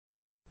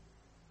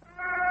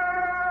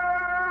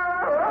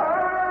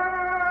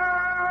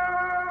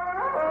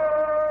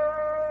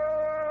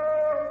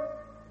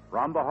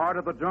From the heart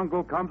of the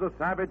jungle comes a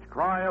savage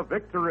cry of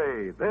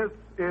victory. This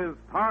is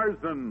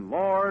Tarzan,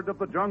 Lord of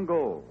the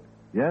Jungle.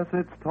 Yes,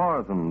 it's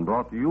Tarzan,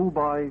 brought to you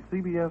by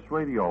CBS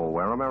Radio,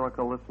 where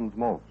America listens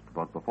most.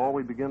 But before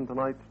we begin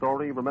tonight's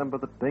story, remember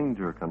that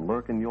danger can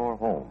lurk in your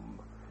home.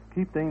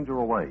 Keep danger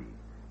away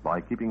by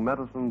keeping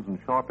medicines and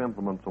sharp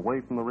implements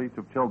away from the reach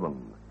of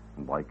children,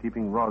 and by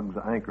keeping rugs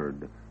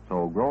anchored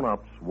so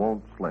grown-ups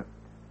won't slip.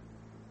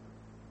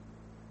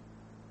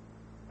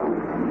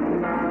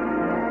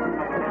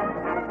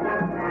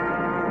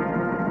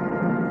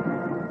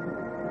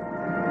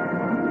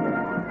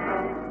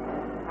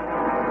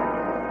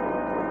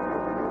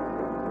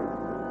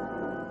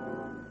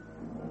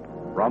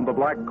 From the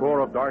black core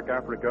of dark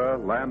Africa,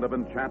 land of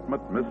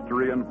enchantment,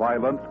 mystery, and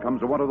violence,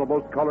 comes one of the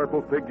most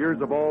colorful figures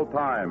of all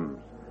times,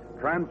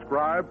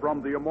 transcribed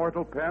from the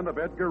immortal pen of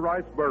Edgar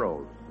Rice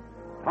Burroughs.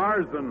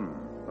 Tarzan,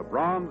 the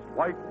bronzed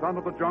white son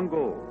of the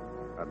jungle.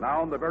 And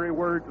now, in the very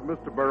words of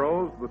Mr.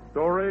 Burroughs, the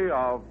story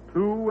of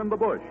Two in the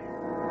Bush.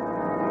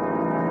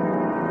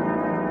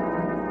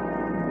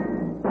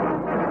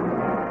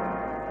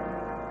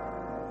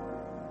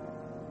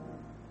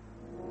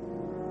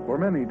 For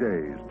many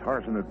days,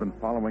 Tarzan had been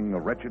following a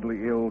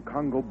wretchedly ill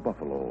Congo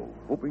buffalo,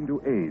 hoping to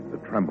aid the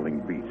trembling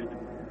beast.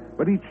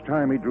 But each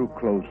time he drew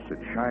close, it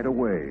shied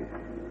away,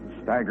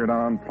 and staggered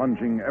on,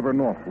 plunging ever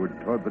northward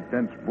toward the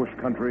dense bush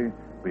country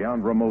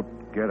beyond remote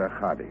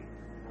Gerechadi.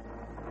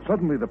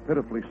 Suddenly, the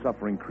pitifully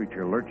suffering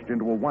creature lurched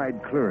into a wide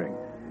clearing,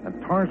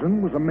 and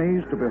Tarzan was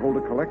amazed to behold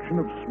a collection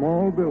of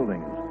small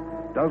buildings,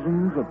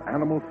 dozens of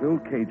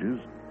animal-filled cages,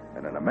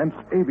 and an immense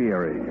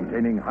aviary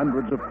containing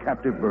hundreds of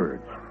captive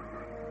birds.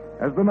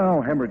 As the now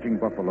hemorrhaging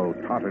buffalo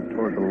tottered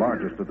toward the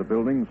largest of the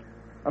buildings,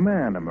 a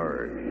man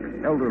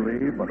emerged,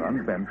 elderly but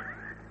unbent,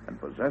 and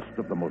possessed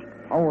of the most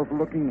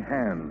powerful-looking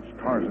hands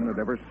Tarzan had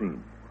ever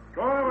seen.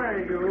 Go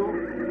away,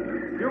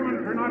 you.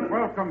 Humans are not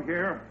welcome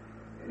here.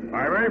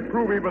 I may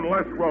prove even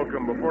less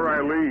welcome before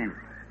I leave.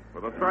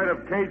 For the sight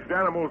of caged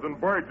animals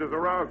and birds has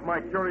aroused my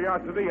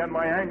curiosity and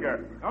my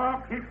anger.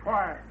 Oh, keep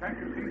quiet. Can't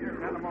you see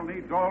this animal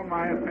needs all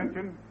my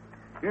attention?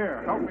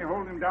 Here, help me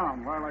hold him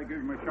down while I give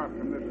him a shot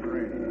from this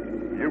syringe.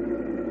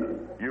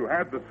 You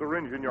had the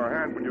syringe in your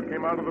hand when you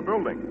came out of the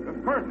building.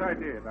 Of course I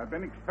did. I've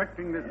been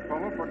expecting this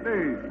fellow for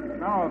days.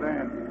 Now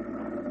then.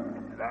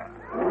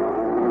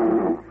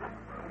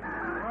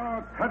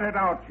 Oh, cut it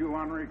out, you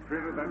ornery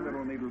critter. That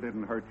little needle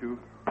didn't hurt you.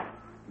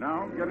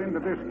 Now, get into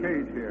this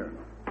cage here.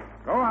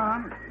 Go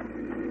on.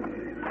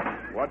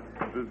 What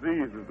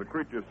disease does the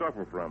creature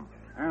suffer from?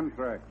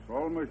 Anthrax,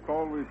 almost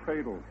always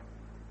fatal.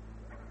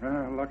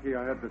 Lucky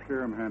I had the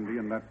serum handy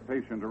and that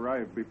patient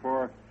arrived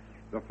before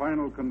the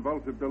final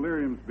convulsive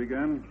deliriums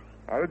began.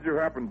 How did you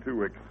happen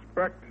to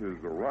expect his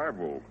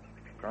arrival?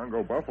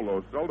 Congo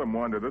buffalo seldom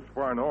wander this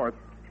far north.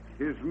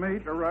 His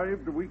mate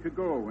arrived a week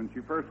ago when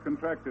she first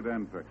contracted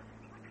anthrax,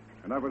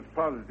 and I was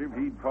positive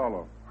he'd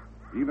follow,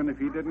 even if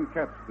he didn't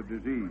catch the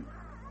disease.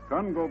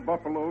 Congo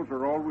buffaloes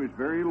are always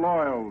very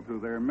loyal to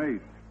their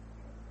mates.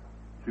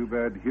 Too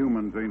bad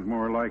humans ain't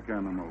more like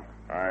animals.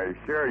 I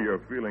share your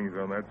feelings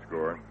on that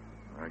score.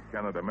 I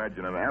cannot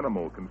imagine an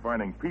animal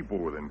confining people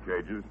within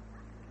cages.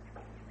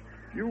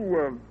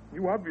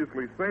 You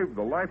obviously saved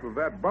the life of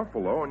that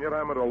buffalo, and yet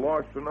I'm at a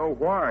loss to know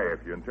why, if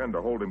you intend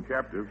to hold him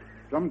captive.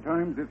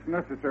 Sometimes it's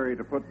necessary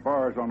to put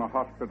bars on a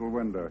hospital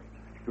window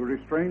to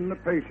restrain the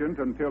patient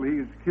until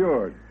he's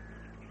cured.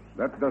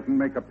 That doesn't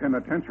make a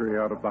penitentiary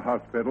out of the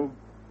hospital.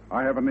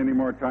 I haven't any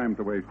more time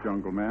to waste,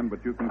 Jungle Man,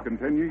 but you can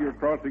continue your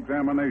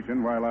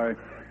cross-examination while I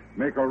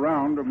make a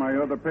round of my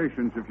other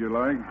patients, if you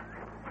like.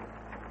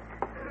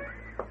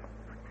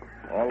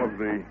 All of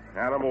the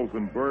animals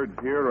and birds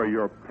here are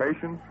your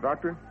patients,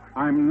 Doctor?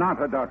 I'm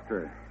not a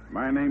doctor.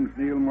 My name's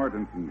Neil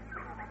Mortensen.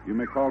 You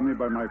may call me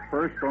by my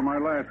first or my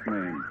last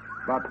name,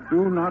 but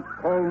do not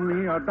call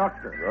me a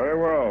doctor. Very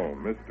well,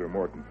 Mr.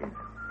 Mortensen.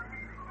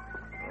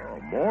 Oh,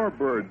 more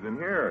birds in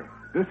here.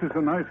 This is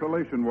an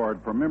isolation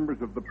ward for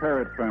members of the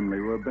parrot family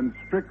who have been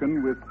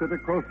stricken with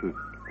psittacosis.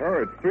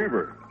 Parrot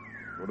fever.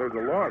 Well, there's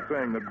a law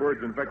saying that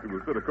birds infected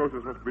with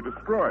psittacosis must be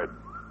destroyed.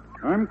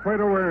 I'm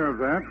quite aware of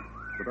that.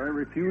 But I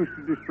refuse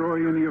to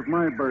destroy any of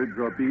my birds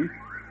or beasts.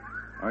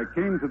 I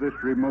came to this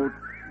remote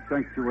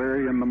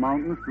sanctuary in the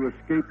mountains to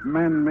escape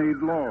man-made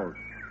laws,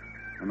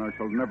 and I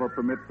shall never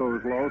permit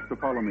those laws to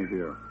follow me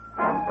here.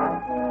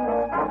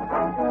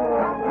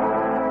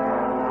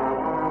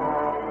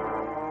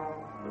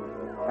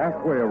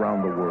 Halfway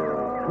around the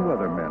world, two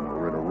other men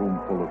were in a room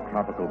full of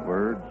tropical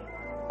birds.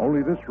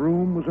 Only this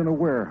room was in a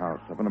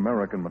warehouse of an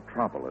American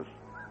metropolis.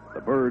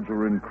 The birds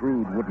were in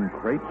crude wooden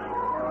crates,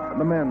 and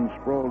the men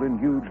sprawled in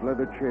huge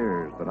leather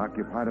chairs that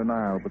occupied an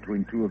aisle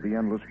between two of the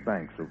endless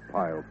banks of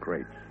piled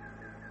crates.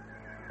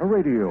 A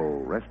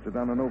radio rested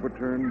on an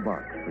overturned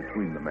box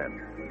between the men.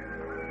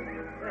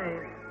 Hey,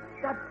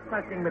 stop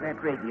fussing with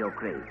that radio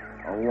crate.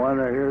 I want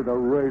to hear the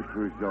race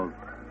results.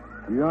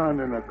 Be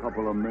on in a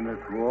couple of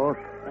minutes, Ross.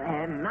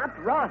 Not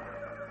Ross.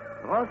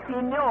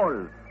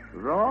 Rossignol.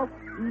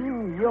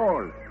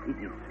 Rossignol. It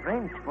is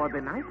French for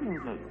the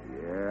nightingale.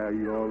 Yeah,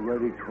 you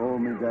already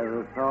told me that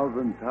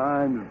 1,000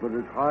 times, but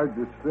it's hard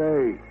to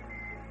say.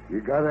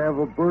 You gotta have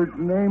a bird's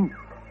name?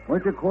 Why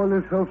don't you call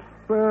yourself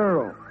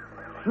Sparrow?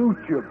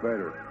 Suits you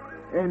better.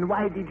 And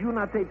why did you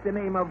not take the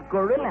name of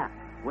Gorilla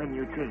when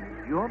you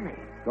changed your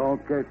name?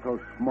 Don't get so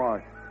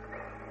smart.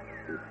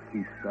 This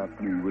he's got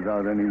me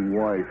without any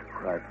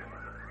wisecracks.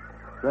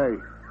 Say,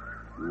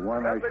 you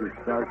want I should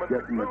start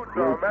getting the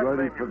crates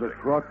ready for the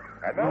truck?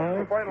 And now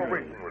the final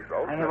racing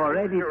results. I have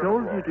already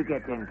told you to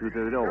get into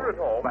the door,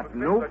 but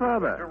no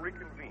further.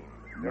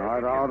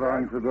 Not out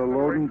onto the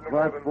loading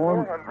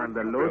platform? On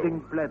the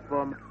loading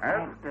platform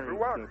And after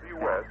throughout it the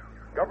gets U.S.,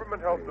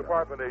 government health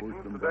department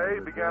agents today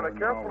began a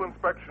careful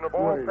inspection of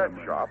all pet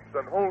shops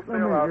and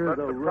wholesale outlets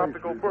of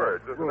tropical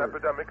birds as an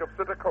epidemic of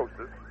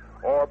psittacosis,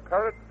 or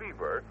parrot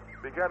fever,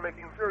 began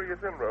making serious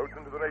inroads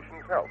into the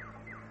nation's health.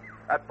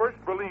 At first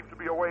believed to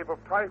be a wave of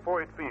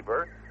typhoid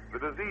fever, the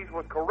disease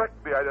was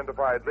correctly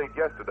identified late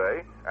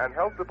yesterday, and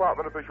health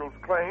department officials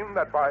claim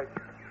that by...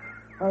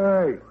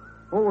 Hey,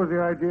 what was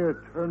the idea of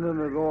turning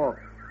it off?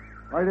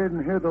 I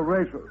didn't hear the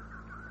racer.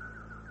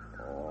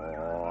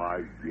 Oh,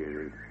 I get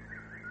it.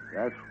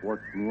 That's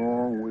what's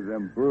wrong with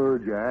them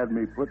birds you had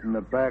me put in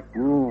the back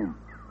room.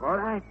 All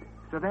right,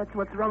 so that's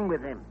what's wrong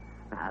with them.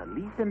 Now,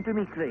 listen to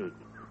me, Craig.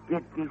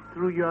 Get this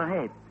through your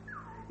head.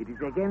 It is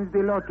against the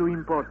law to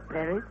import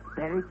parrots,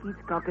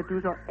 parakeets,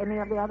 cockatoos, or any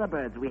of the other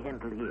birds we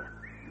handle here.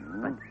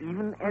 But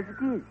even as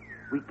it is,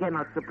 we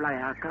cannot supply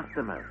our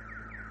customers.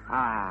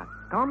 Our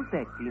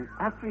contact in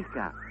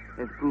Africa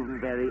has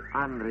proven very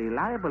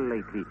unreliable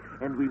lately,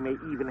 and we may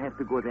even have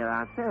to go there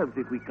ourselves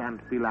if we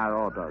can't fill our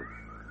orders.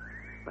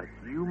 But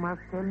you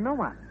must tell no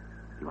one.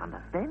 You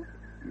understand?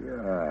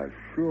 Yeah,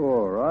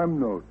 sure. I'm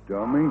no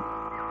dummy.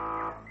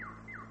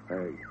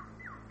 Hey,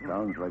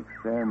 sounds like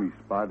Sammy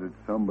spotted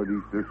somebody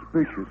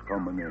suspicious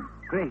coming in.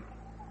 Great.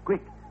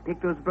 Quick,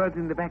 take those birds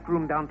in the back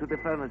room down to the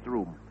furnace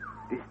room.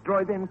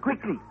 Destroy them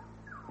quickly.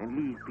 And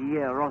leave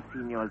Pierre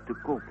Rossignol to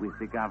cope with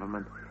the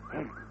government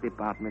health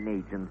department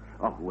agent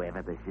or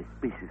whoever the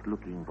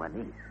suspicious-looking one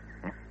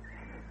is.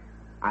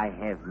 I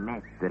have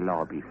met the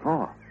law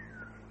before,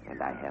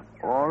 and I have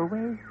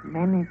always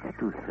managed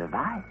to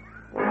survive.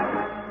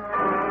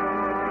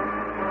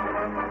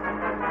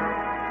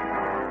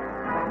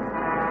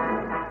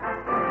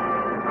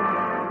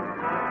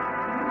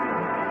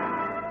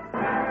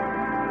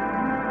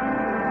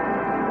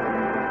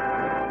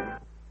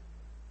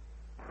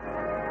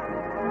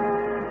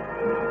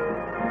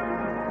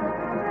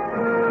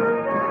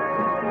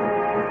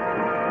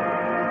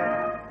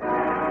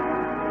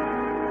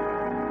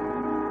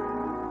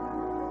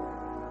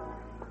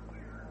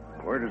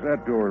 Where does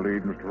that door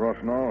lead, Mr.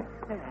 Rossignol?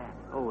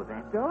 Oh,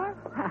 that door?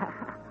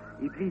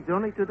 It leads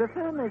only to the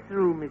furnace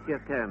room, Monsieur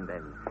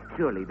Herndon.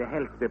 Surely the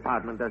health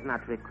department does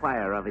not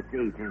require of its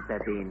agents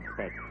that they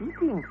inspect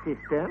heating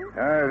systems.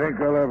 I think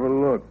I'll have a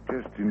look,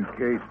 just in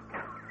case.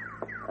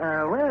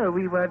 Well,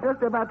 we were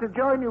just about to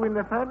join you in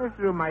the furnace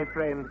room, my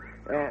friend.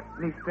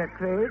 Mr.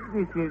 Craig,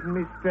 this is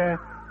Mr.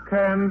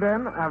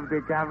 Herndon of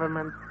the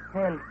government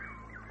health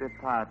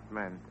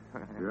department.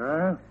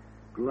 Yeah?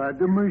 Glad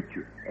to meet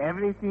you.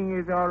 Everything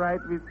is all right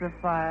with the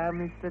fire,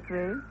 Mr.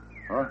 Craig?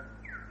 Huh?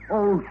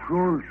 Oh,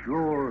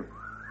 sure.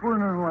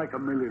 Burning like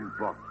 $1 million.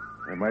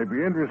 It might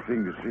be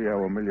interesting to see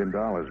how $1 million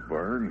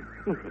burn.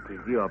 If it is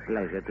your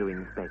pleasure to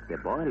inspect the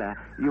boiler,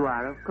 you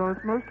are, of course,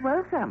 most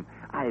welcome.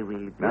 I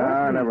will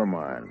Nah, never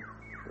mind.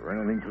 If there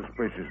were anything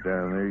suspicious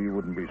down there, you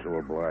wouldn't be so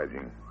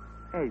obliging.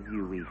 As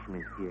you wish,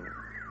 monsieur.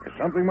 There's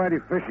something mighty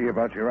fishy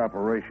about your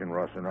operation,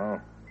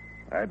 Rossignol.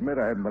 I admit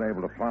I haven't been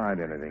able to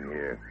find anything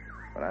here,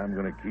 but I'm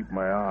going to keep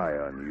my eye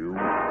on you.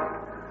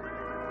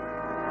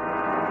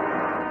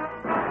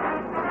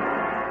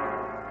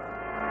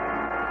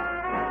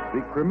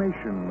 The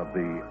cremation of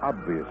the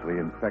obviously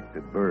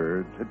infected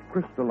birds had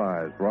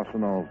crystallized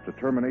Rossignol's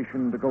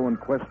determination to go in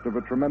quest of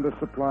a tremendous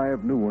supply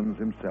of new ones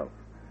himself.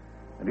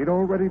 And he'd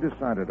already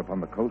decided upon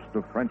the coast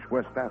of French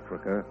West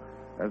Africa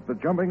as the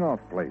jumping-off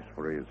place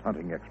for his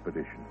hunting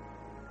expedition.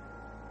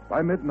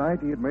 By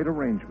midnight, he had made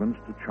arrangements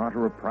to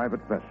charter a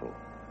private vessel,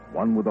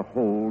 one with a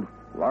hold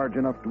large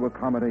enough to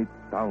accommodate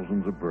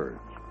thousands of birds.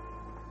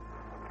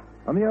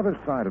 On the other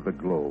side of the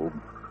globe,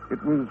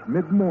 it was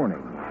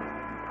mid-morning.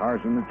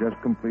 Tarzan had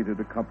just completed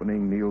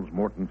accompanying Niels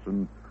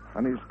Mortensen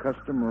on his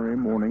customary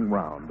morning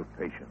round of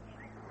patients.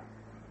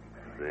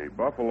 The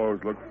buffaloes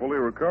look fully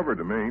recovered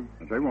to me.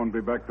 They won't be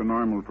back to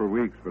normal for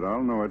weeks, but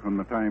I'll know it when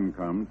the time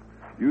comes.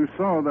 You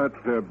saw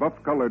that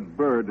buff-colored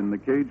bird in the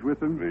cage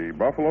with him? The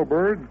buffalo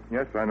bird?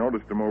 Yes, I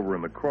noticed him over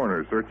in the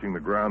corner searching the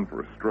ground for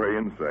a stray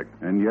insect.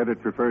 And yet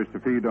it prefers to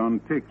feed on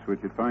ticks,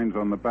 which it finds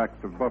on the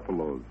backs of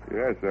buffaloes.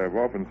 Yes, I've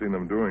often seen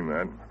them doing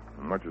that.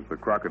 Much as the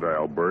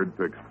crocodile bird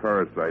picks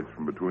parasites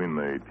from between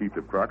the teeth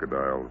of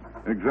crocodiles.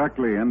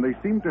 Exactly, and they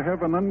seem to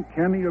have an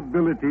uncanny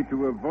ability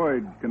to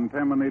avoid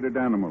contaminated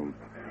animals.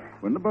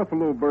 When the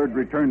buffalo bird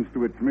returns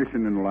to its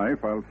mission in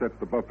life, I'll set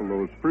the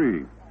buffaloes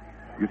free.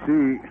 You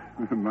see,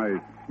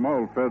 my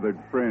small feathered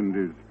friend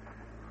is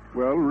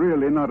Well,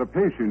 really not a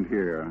patient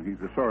here. He's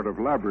a sort of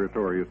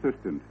laboratory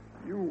assistant.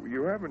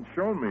 You haven't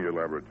shown me your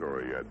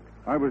laboratory yet.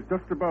 I was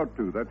just about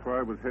to. That's why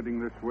I was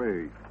heading this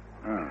way.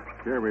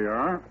 Here we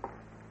are.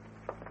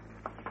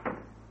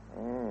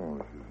 Oh,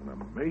 this is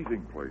an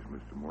amazing place,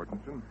 Mr.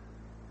 Mortensen.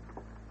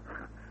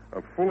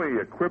 A fully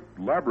equipped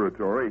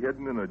laboratory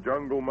hidden in a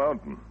jungle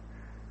mountain.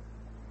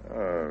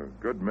 A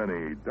good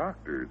many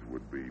doctors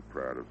would be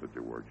proud of such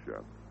a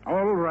workshop.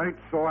 All right,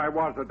 so I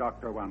was a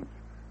doctor once,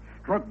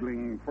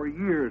 struggling for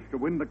years to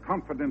win the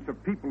confidence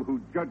of people who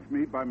judge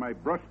me by my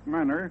brusque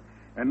manner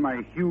and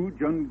my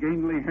huge,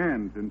 ungainly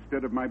hands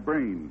instead of my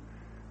brain.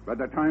 By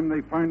the time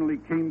they finally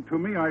came to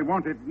me, I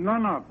wanted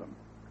none of them.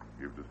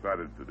 You've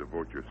decided to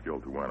devote your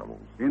skill to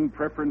animals. In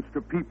preference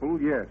to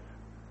people, yes.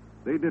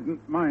 They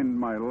didn't mind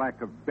my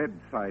lack of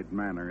bedside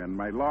manner, and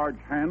my large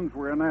hands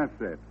were an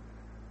asset.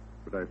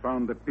 But I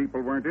found that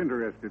people weren't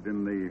interested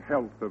in the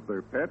health of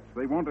their pets.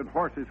 They wanted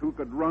horses who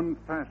could run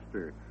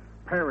faster,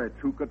 parrots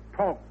who could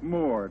talk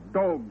more,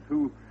 dogs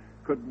who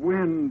could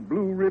win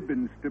blue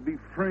ribbons to be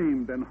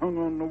framed and hung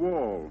on the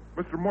wall.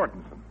 Mr.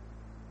 Mortensen,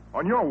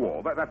 on your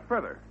wall, that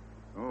feather.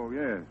 Oh,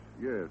 yes.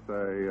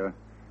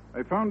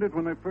 I found it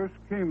when I first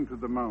came to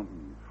the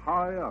mountains,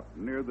 high up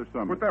near the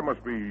summit. But that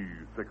must be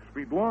 6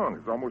 feet long.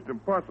 It's almost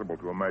impossible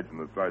to imagine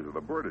the size of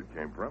the bird it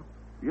came from.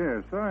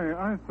 Yes,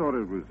 I thought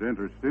it was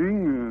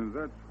interesting.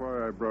 That's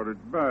why I brought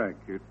it back.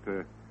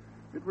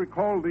 It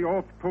recalled the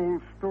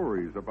oft-told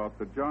stories about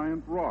the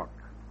giant rock.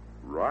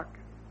 Rock?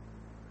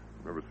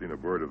 Never seen a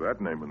bird of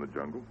that name in the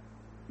jungle.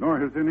 Nor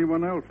has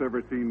anyone else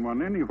ever seen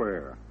one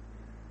anywhere.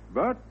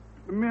 But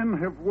men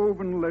have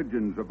woven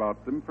legends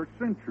about them for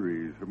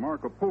centuries.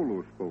 Marco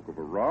Polo spoke of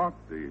a rock.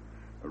 The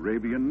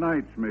Arabian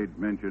Nights made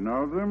mention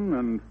of them,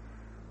 and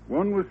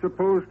one was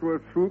supposed to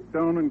have swooped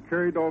down and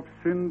carried off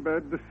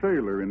Sinbad the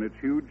sailor in its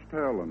huge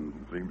talons.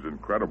 It seems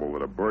incredible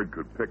that a bird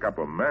could pick up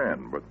a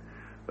man, but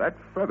that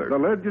feather... The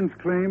legends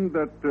claimed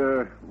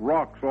that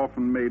rocks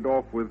often made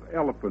off with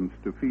elephants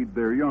to feed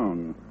their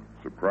young.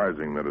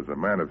 Surprising that as a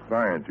man of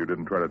science you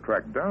didn't try to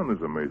track down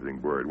this amazing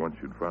bird once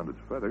you'd found its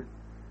feather.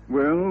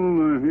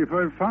 Well, if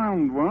I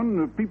found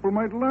one, people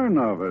might learn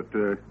of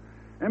it.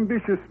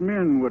 Ambitious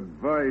men would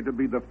vie to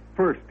be the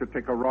first to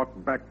take a rock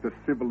back to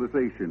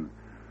civilization.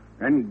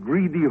 And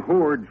greedy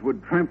hordes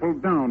would trample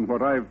down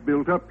what I've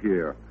built up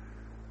here.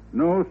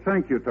 No,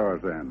 thank you,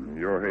 Tarzan.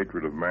 Your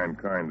hatred of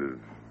mankind is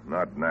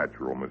not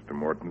natural, Mr.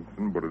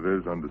 Mortensen, but it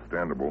is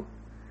understandable.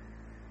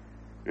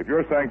 If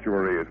your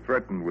sanctuary is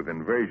threatened with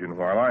invasion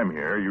while I'm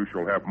here, you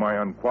shall have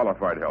my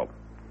unqualified help.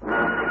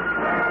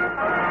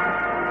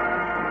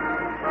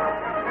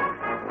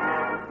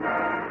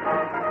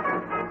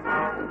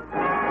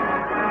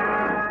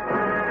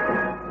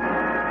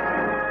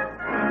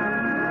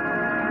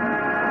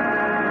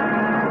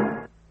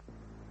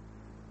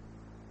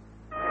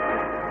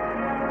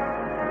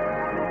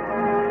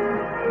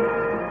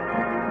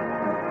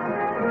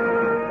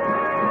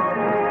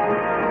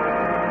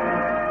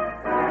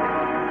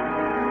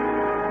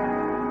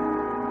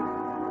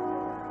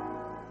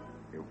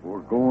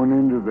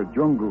 The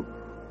jungle.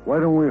 Why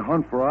don't we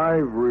hunt for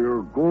ivory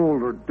or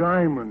gold or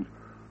diamonds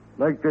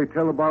like they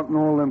tell about in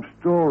all them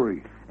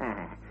stories?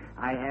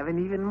 I have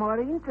an even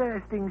more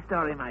interesting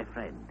story, my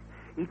friend.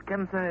 It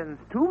concerns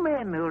two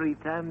men who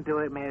returned to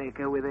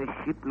America with a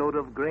shipload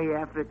of gray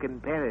African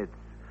parrots.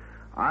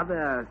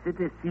 Other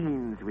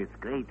citizens with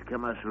great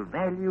commercial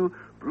value,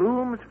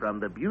 plumes from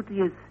the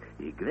beauteous,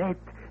 egret,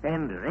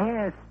 and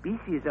rare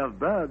species of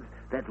birds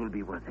that will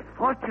be worth a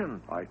fortune.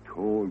 I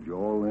told you,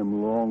 all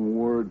them long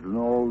words and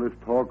all this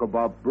talk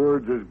about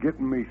birds is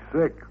getting me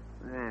sick.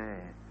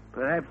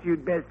 Perhaps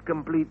you'd best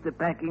complete the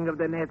packing of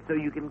the nets so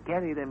you can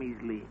carry them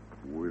easily.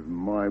 With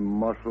my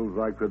muscles,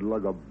 I could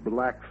lug a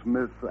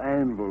blacksmith's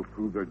anvil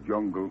through the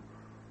jungle.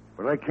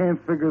 But I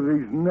can't figure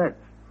these nets.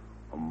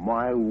 A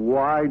mile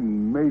wide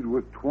and made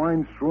with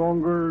twine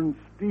stronger than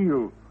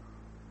steel.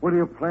 What are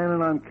you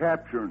planning on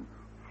capturing?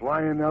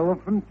 Flying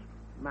elephants?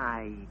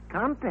 My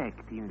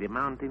contact in the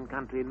mountain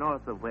country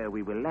north of where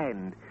we will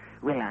land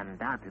will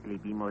undoubtedly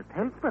be most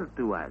helpful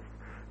to us.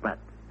 But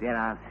there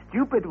are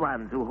stupid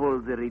ones who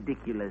hold the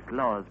ridiculous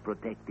laws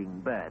protecting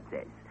birds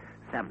as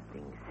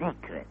something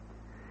sacred.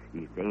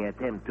 If they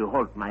attempt to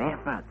halt my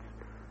efforts,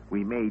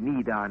 we may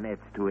need our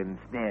nets to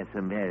ensnare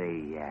some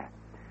very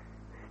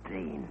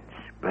strange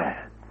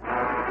birds.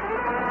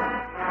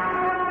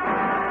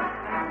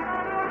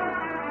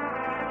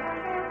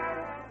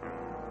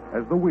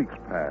 As the weeks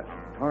passed,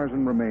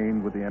 Tarzan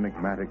remained with the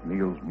enigmatic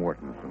Niels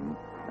Mortensen,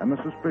 and the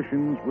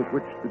suspicions with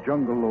which the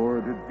jungle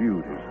lord had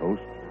viewed his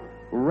host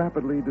were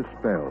rapidly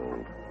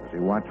dispelled as he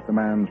watched the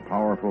man's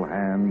powerful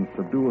hands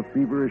subdue a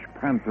feverish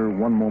panther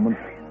one moment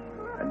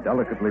and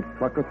delicately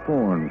pluck a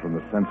thorn from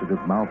the sensitive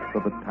mouth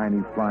of a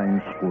tiny flying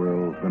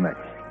squirrel the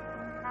next.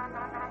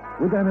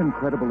 With that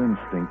incredible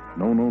instinct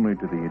known only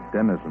to the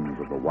denizens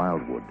of the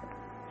wildwood,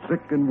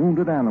 sick and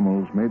wounded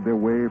animals made their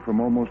way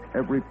from almost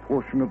every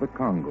portion of the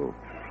Congo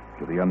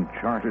to the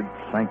uncharted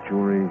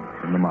sanctuary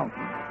in the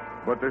mountains.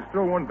 But there's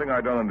still one thing I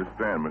don't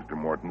understand, Mr.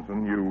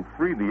 Mortensen. You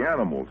free the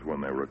animals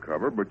when they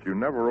recover, but you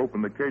never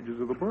open the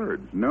cages of the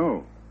birds.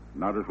 No,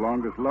 not as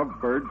long as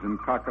lovebirds and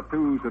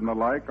cockatoos and the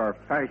like are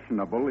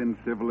fashionable in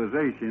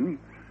civilization.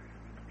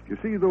 You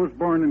see, those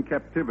born in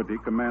captivity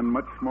command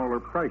much smaller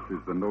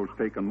prices than those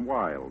taken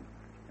wild.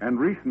 And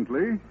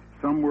recently,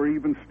 some were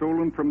even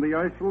stolen from the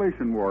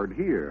isolation ward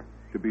here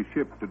to be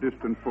shipped to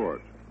distant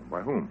ports.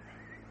 By whom?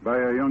 By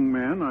a young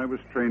man I was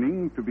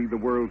training to be the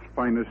world's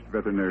finest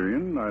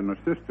veterinarian, an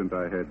assistant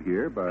I had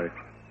here by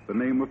the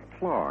name of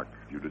Clark.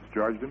 You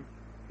discharged him?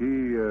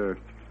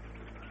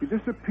 He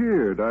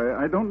disappeared.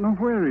 I don't know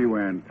where he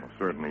went. Well,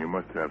 certainly you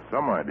must have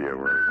some idea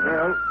where he went.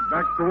 Well,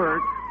 back to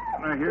work.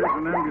 Now, here's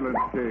an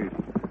ambulance case.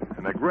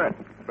 An aigrette,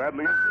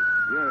 badly injured.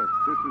 Yes,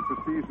 this is the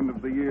season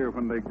of the year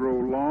when they grow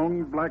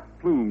long black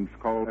plumes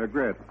called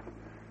aigrettes,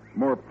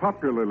 more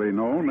popularly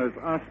known as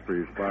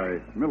ospreys by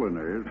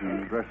milliners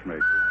and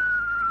dressmakers.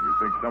 You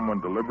think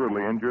someone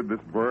deliberately injured this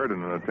bird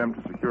in an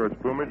attempt to secure its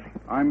plumage?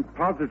 I'm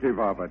positive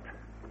of it.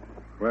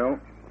 Well,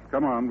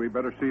 come on. We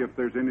better see if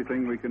there's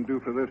anything we can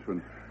do for this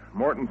one.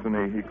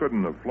 Mortensen, he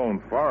couldn't have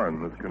flown far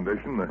in this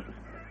condition.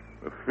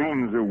 The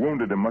fiends who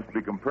wounded him must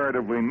be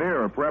comparatively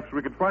near, or perhaps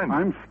we could find them.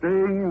 I'm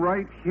staying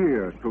right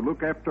here to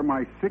look after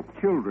my sick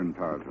children,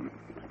 Tarzan.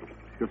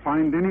 To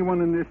find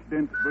anyone in this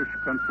dense bush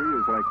country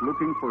is like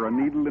looking for a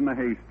needle in a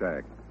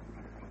haystack.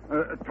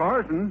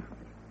 Tarzan,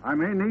 I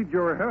may need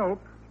your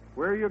help.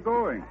 Where are you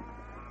going?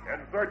 In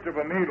search of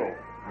a needle.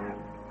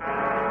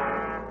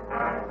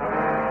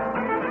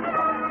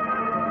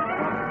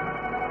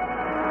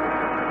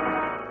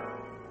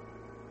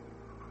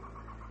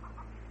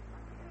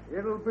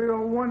 It'll be a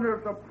wonder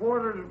if the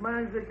porters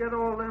manage to get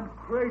all them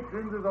crates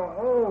into the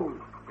holes.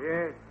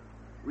 Yes,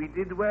 we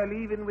did well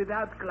even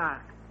without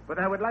Clark. But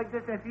I would like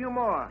just a few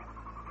more.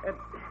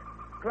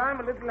 Climb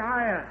a little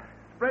higher.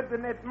 Spread the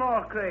net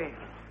more, Craig.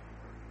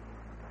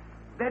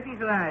 That is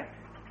right.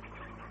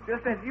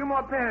 Just a few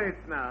more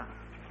parrots now.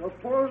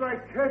 Suppose I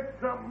catch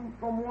something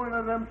from one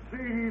of them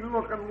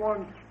seedy-looking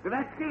ones. The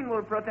vaccine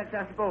will protect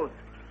us both.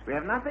 We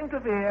have nothing to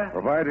fear.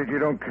 Provided you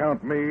don't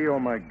count me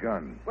or my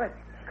gun. What?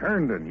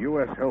 Herndon,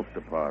 U.S. Health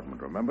Department,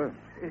 remember?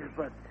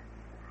 But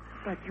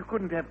you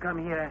couldn't have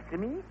come here after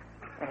me.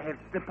 A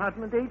health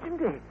department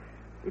agent.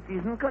 It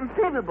isn't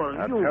conceivable.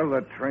 Now tell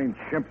that trained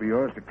chimp of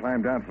yours to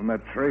climb down from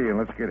that tree and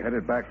let's get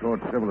headed back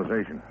towards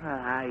civilization.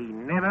 I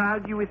never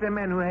argue with a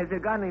man who has a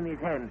gun in his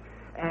hand.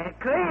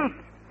 Craig,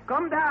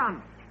 come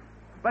down.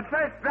 But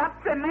first,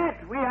 drop the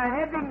net. We are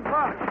heading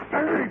for...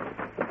 Hey,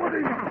 what are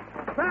you...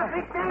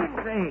 Perfect aim,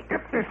 Craig.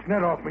 Get this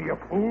net off me, you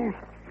fools.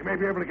 You may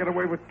be able to get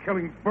away with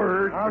killing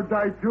birds. How'd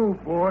I do,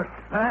 boss?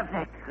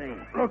 Perfect, Craig.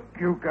 Look,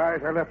 you guys,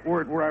 I left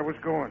word where I was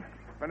going.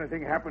 If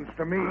anything happens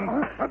to me...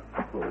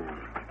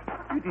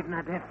 You did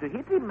not have to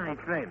hit him, my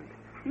friend.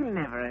 He'll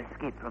never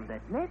escape from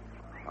that net.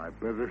 I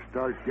better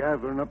start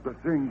gathering up the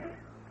things.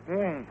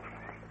 Yes.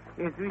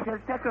 Yes, we shall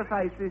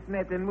sacrifice this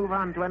net and move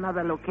on to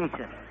another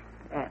location.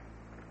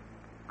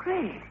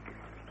 Craig,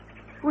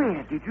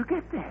 where did you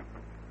get that?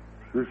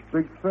 This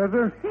big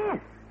feather? Yes.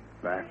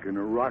 Back in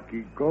a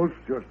rocky gulch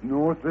just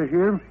north of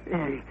here.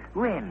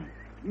 When?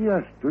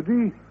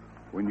 Yesterday,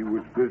 when you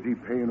was busy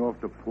paying off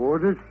the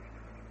porters.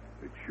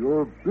 It's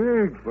sure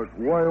big, but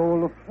why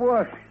all the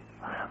fuss?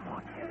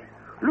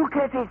 Look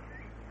at it.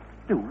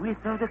 The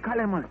width of the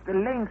columns, the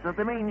length of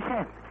the main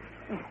shaft.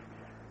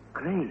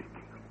 Craig,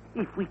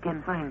 if we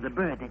can find the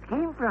bird it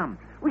came from,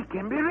 we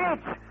can be rich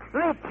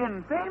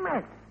and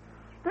famous.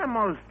 The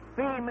most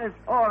famous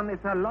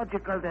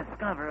ornithological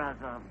discoverers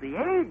of the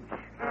age.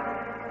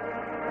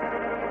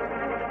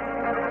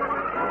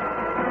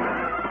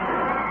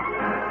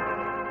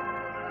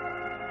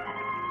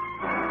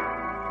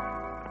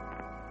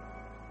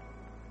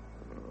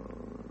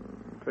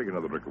 Take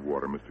another drink of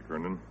water, Mr.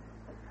 Kernan.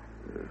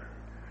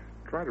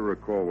 Try to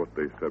recall what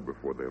they said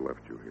before they left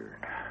you here.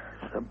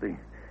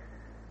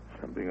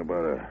 Something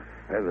about a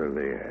feather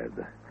they had.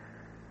 The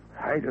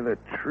height of that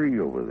tree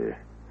over there.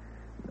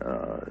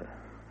 No,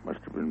 must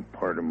have been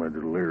part of my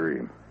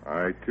delirium.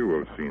 I, too,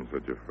 have seen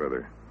such a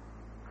feather.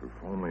 If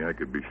only I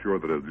could be sure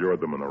that it lured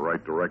them in the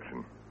right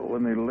direction. But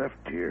when they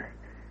left here,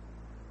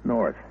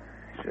 north.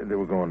 Said they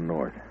were going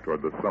north.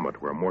 Toward the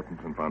summit where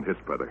Mortensen found his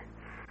feather.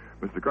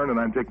 Mr. Kernan,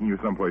 I'm taking you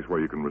someplace where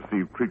you can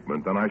receive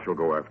treatment. Then I shall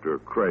go after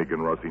Craig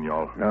and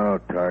Rossignol. No,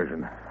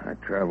 Tarzan. I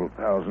traveled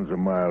thousands of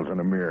miles on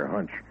a mere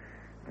hunch.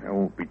 I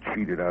won't be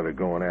cheated out of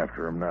going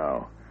after him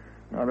now.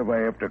 Not if I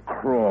have to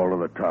crawl to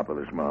the top of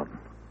this mountain.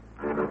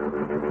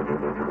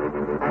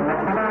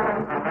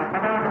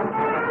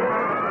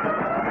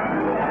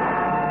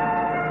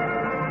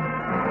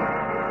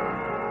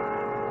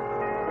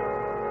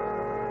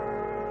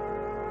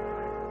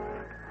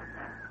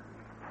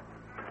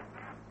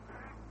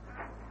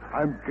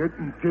 I'm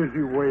getting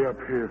dizzy way up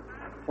here.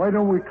 Why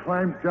don't we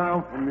climb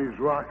down from these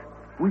rocks?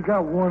 We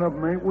got one of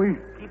them, ain't we?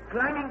 Keep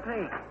climbing,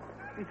 Craig.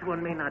 This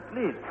one may not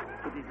live.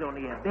 It is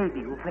only a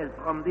baby who fell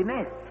from the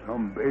nest.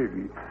 Some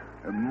baby.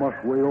 It must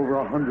weigh over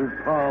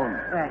 100 pounds.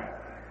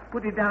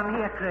 Put it down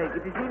here, Craig.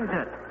 It is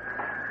injured.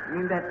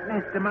 In that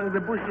nest among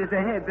the bushes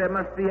ahead, there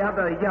must be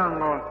other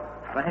young or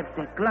perhaps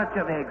a clutch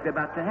of eggs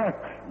about to hatch.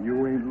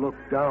 You ain't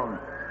looked down.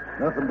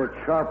 Nothing but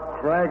sharp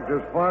crags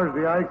as far as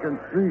the eye can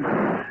see.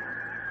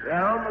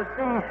 We're almost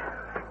there.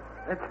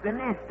 That's the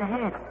nest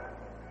ahead.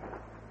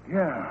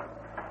 Yeah.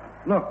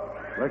 Look,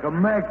 like a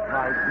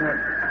magpie's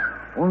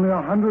nest. Only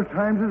 100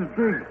 times as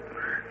big.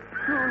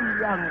 2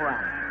 young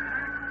ones.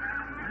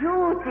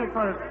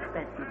 Beautiful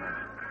specimens.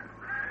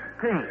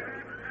 Craig,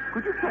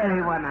 could you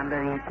carry one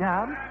under each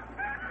arm?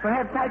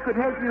 Perhaps I could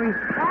help you with...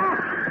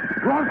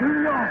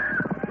 Rossignol!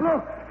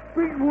 Look,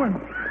 big one.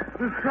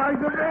 The size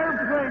of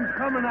airplanes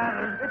coming at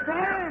us. The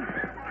parents!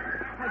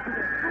 I could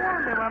have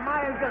sworn they were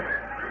miles of...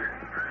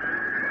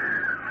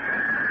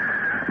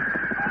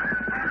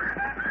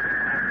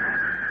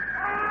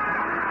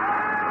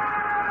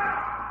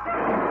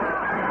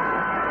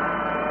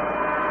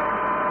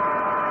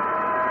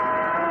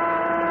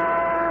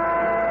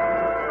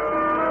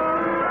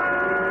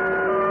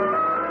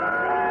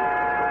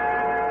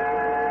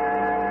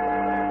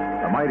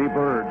 Mighty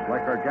birds,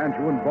 like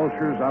gargantuan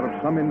vultures out of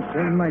some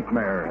insane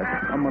nightmare,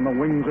 had come on the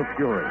wings of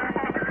fury.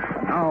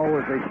 And now,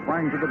 as they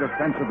sprang to the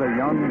defense of their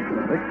young,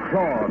 they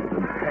clawed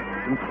and pecked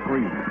and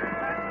screamed.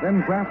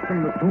 Then,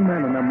 grasping the 2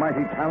 men in their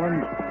mighty talons,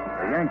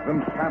 they yanked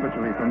them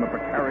savagely from the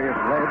precarious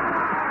ledge,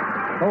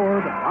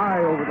 soared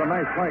high over the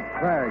knife-like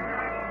crags,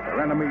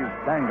 their enemies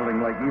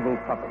dangling like evil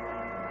puppets.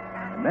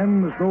 And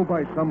then, as though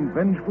by some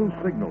vengeful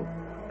signal,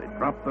 they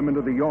dropped them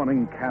into the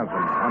yawning chasm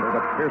under the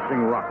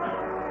piercing rocks.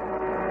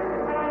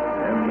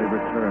 Then they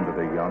returned to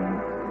their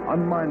young,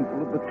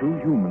 unmindful of the 2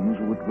 humans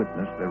who had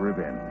witnessed their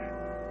revenge.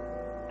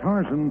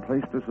 Tarzan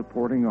placed a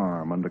supporting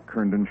arm under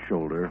Herndon's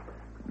shoulder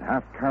and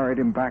half carried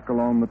him back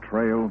along the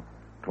trail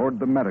toward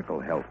the medical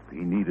help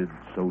he needed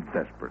so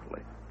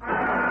desperately.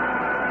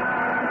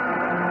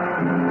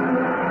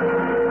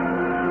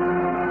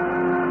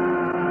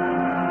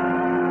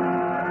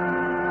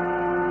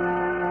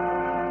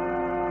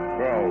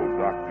 Well,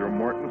 Dr.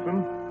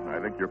 Mortensen, I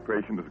think your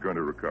patient is going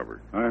to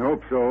recover. I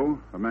hope so.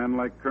 A man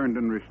like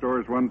Herndon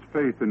restores one's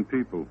faith in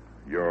people.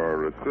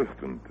 Your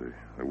assistant,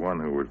 the one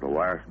who was the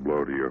last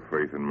blow to your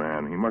faith in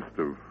man, he must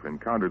have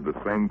encountered the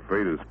same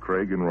fate as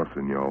Craig and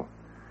Rossignol.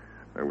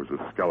 There was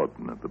a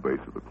skeleton at the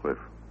base of the cliff.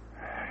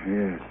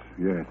 Yes,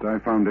 I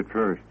found it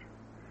first.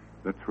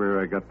 That's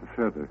where I got the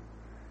feather.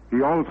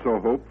 He also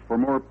hoped for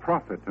more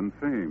profit and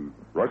fame.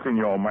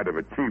 Rossignol might have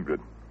achieved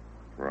it,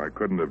 for I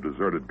couldn't have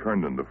deserted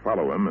Herndon to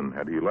follow him, and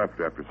had he left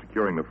after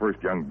securing the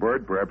first young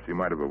bird, perhaps he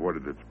might have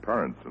avoided its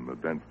parents in the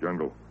dense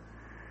jungle.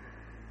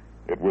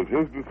 It was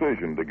his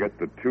decision to get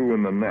the 2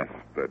 in the nest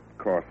that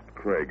cost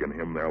Craig and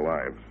him their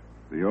lives.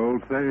 The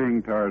old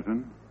saying,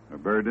 Tarzan, a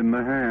bird in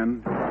the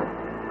hand.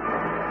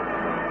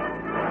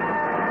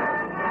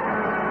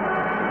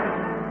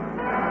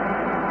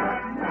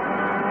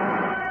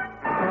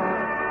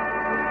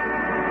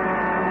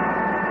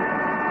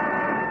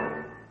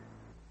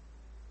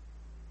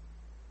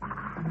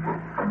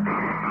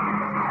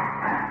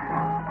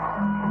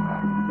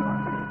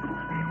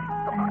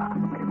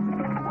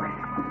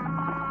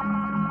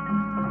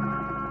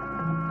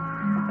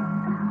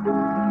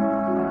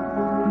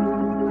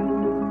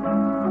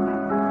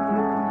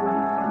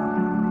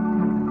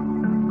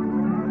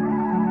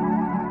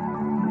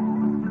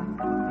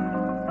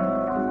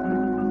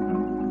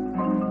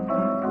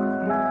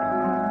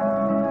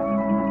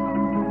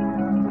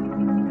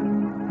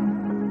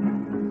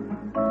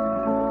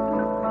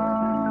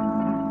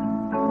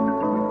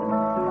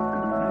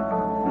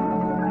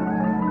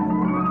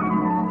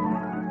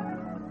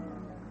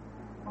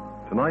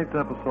 Tonight's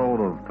episode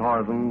of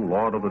Tarzan,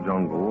 Lord of the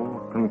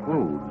Jungle,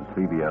 concludes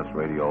CBS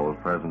Radio's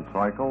present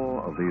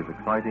cycle of these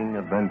exciting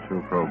adventure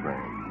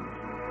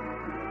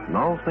programs.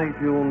 Now stay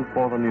tuned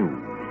for the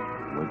news,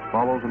 which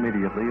follows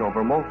immediately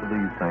over most of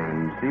these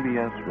same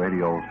CBS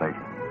radio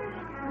stations.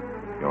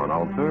 Your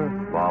announcer,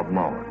 Bob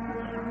Muller.